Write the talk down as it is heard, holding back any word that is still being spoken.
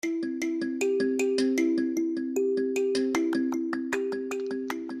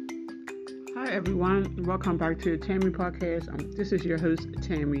everyone. Welcome back to the Tammy Podcast. This is your host,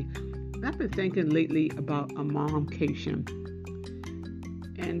 Tammy. I've been thinking lately about a mom cation.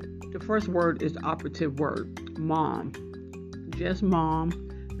 And the first word is the operative word, mom. Just mom,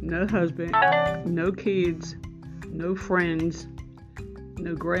 no husband, no kids, no friends,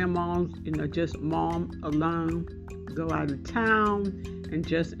 no grandmas, just mom alone. Go out of town and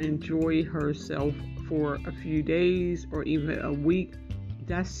just enjoy herself for a few days or even a week.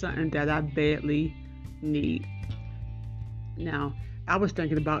 That's something that I badly need. Now, I was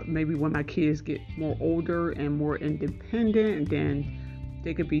thinking about maybe when my kids get more older and more independent, and then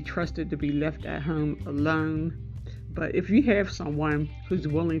they could be trusted to be left at home alone. But if you have someone who's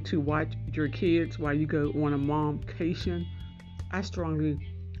willing to watch your kids while you go on a mom vacation, I strongly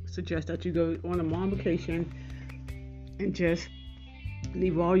suggest that you go on a mom vacation and just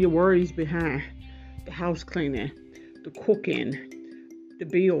leave all your worries behind. The house cleaning, the cooking, the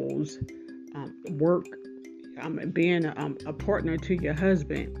bills, work, being a partner to your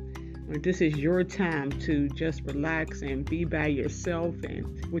husband. This is your time to just relax and be by yourself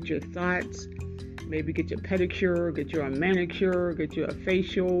and with your thoughts. Maybe get your pedicure, get you a manicure, get you a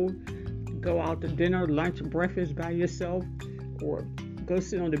facial, go out to dinner, lunch, breakfast by yourself, or go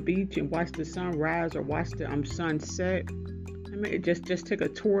sit on the beach and watch the sunrise or watch the sunset. Just take a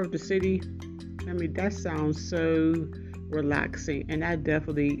tour of the city. That sounds so relaxing, and I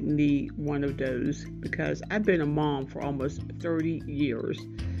definitely need one of those because I've been a mom for almost 30 years.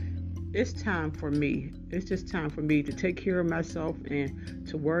 It's time for me. It's just time for me to take care of myself and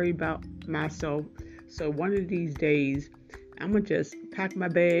to worry about myself. So one of these days, I'm going to just pack my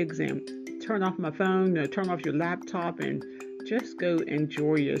bags and turn off my phone, turn off your laptop, and just go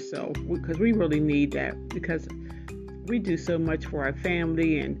enjoy yourself, because we really need that, because we do so much for our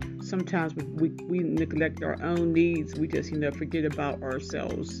family, and sometimes we neglect our own needs. We just forget about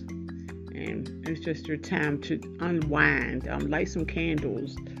ourselves, and it's just your time to unwind. Light some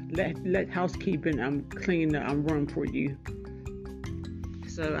candles, let housekeeping clean the room for you.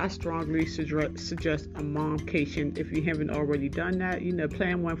 So I strongly suggest a momcation. If you haven't already done that,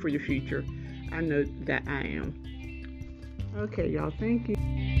 plan one for your future. I know that I am. Okay, y'all, thank you.